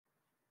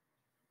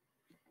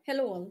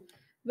Hello all.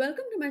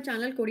 Welcome to my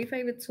channel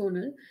Codify with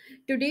Sonal.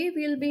 Today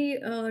we'll be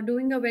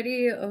doing a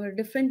very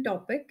different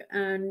topic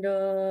and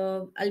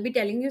I'll be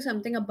telling you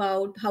something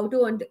about how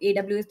to earn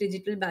AWS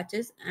digital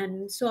batches.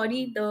 And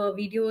sorry, the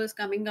video is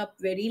coming up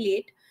very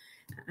late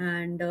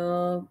and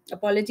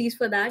apologies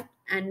for that.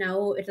 And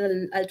now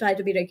I'll try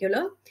to be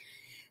regular.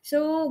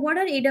 So, what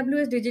are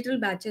AWS digital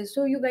batches?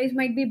 So, you guys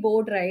might be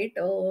bored, right?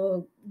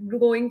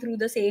 Going through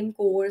the same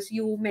course,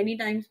 you many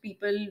times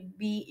people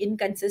be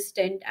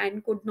inconsistent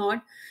and could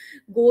not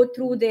go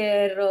through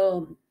their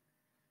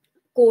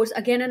course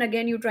again and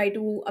again. You try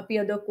to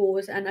appear the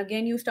course and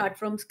again you start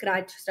from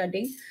scratch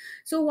studying.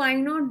 So, why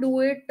not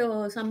do it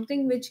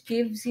something which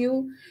gives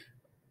you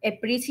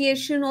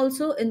appreciation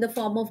also in the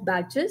form of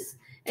batches,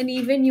 and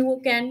even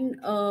you can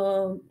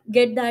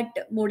get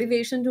that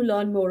motivation to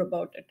learn more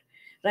about it,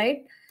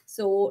 right?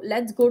 So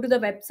let's go to the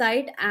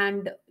website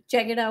and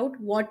check it out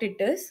what it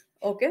is.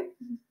 Okay.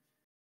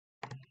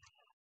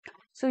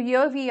 So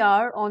here we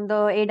are on the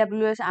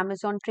AWS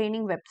Amazon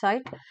training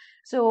website.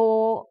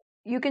 So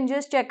you can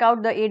just check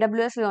out the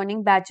AWS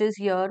learning batches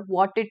here,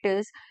 what it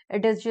is.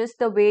 It is just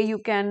the way you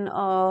can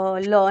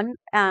learn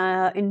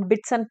in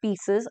bits and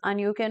pieces, and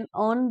you can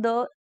earn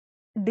the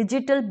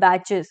digital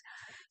batches.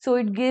 So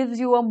it gives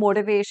you a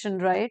motivation,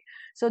 right?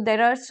 So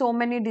there are so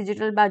many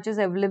digital batches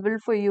available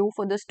for you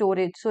for the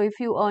storage. So if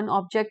you earn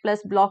object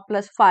plus block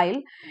plus file,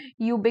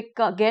 you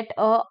get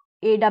a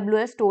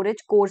AWS storage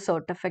core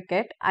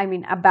certificate, I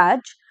mean a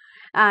badge.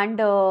 And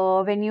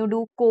when you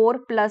do core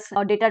plus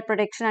data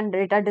protection and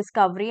data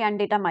discovery and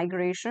data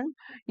migration,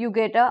 you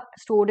get a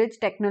storage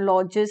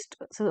technologist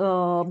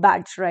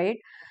badge, right?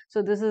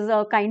 So this is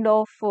a kind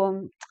of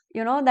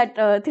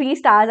that 3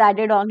 stars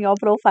added on your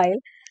profile.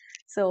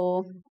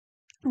 So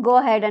go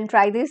ahead and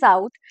try this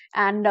out.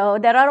 And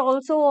there are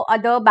also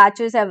other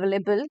batches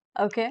available.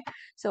 Okay,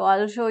 so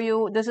I'll show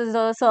you. This is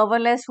the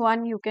serverless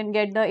one. You can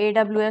get the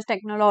AWS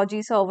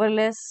technology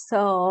serverless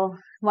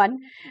one,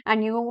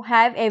 and you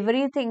have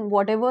everything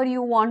whatever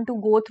you want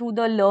to go through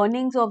the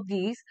learnings of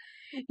these.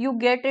 You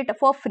get it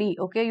for free.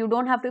 Okay, you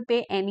don't have to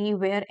pay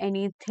anywhere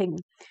anything.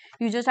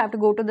 You just have to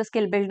go to the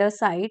skill builder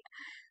site.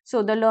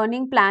 So the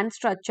learning plan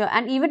structure,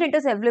 and even it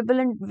is available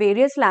in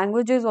various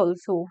languages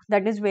also.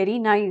 That is very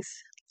nice.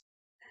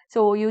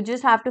 So you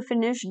just have to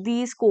finish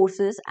these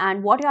courses,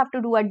 and what you have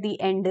to do at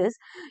the end is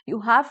you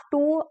have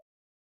to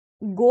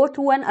go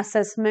through an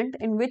assessment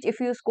in which if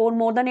you score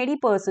more than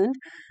 80%,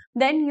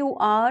 then you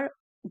are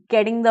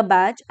getting the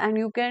badge and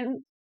you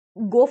can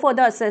go for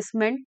the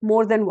assessment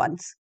more than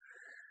once.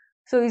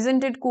 So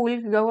isn't it cool?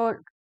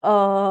 You're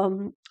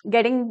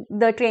getting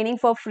the training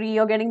for free,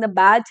 you're getting the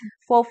badge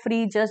for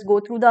free, just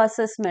go through the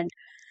assessment.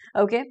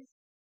 Okay,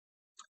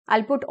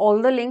 I'll put all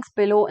the links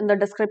below in the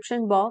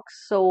description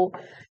box, so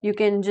you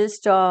can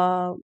just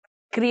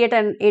create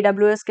an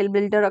AWS Skill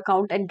Builder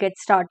account and get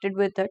started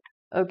with it.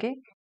 Okay,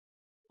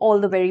 all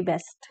the very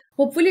best.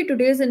 Hopefully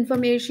today's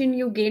information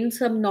you gained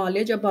some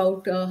knowledge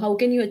about how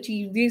can you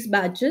achieve these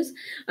badges.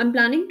 I'm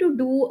planning to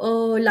do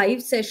a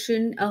live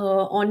session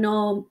on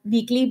a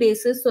weekly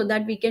basis so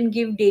that we can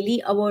give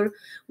daily our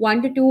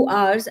 1 to 2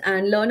 hours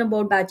and learn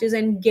about badges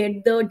and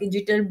get the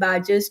digital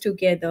badges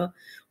together.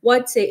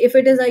 What say? If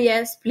it is a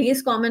yes,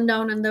 please comment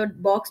down in the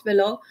box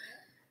below,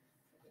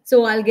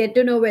 so I'll get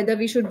to know whether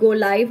we should go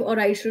live or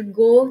I should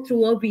go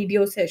through a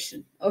video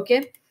session.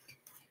 Okay.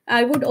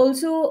 I would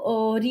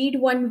also read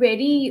one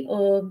very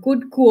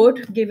good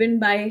quote given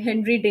by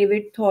Henry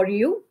David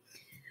Thoreau.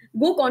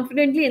 Go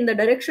confidently in the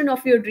direction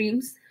of your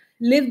dreams.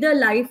 Live the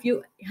life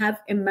you have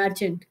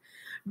imagined.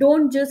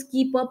 Don't just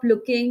keep up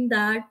looking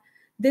that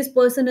this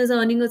person is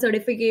earning a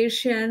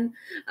certification.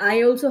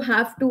 I also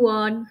have to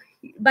earn.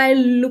 By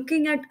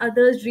looking at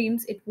others'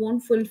 dreams, it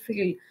won't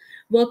fulfill.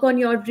 Work on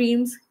your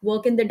dreams,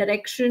 work in the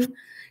direction,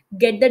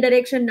 get the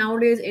direction.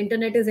 Nowadays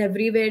internet is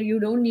everywhere. You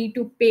don't need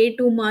to pay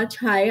too much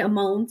high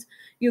amounts.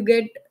 You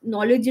get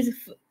knowledge is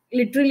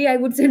literally, I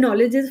would say,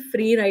 knowledge is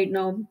free right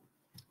now.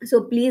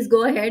 So please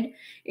go ahead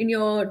in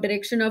your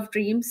direction of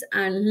dreams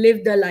and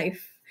live the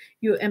life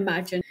you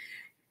imagine.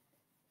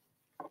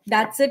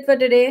 That's it for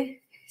today.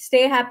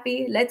 Stay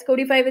happy. Let's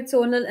codify with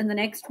Sonal in the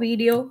next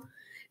video.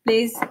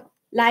 Please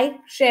like,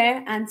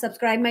 share, and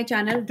subscribe my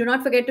channel. Do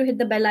not forget to hit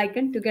the bell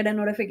icon to get a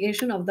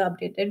notification of the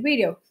updated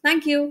video.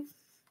 Thank you.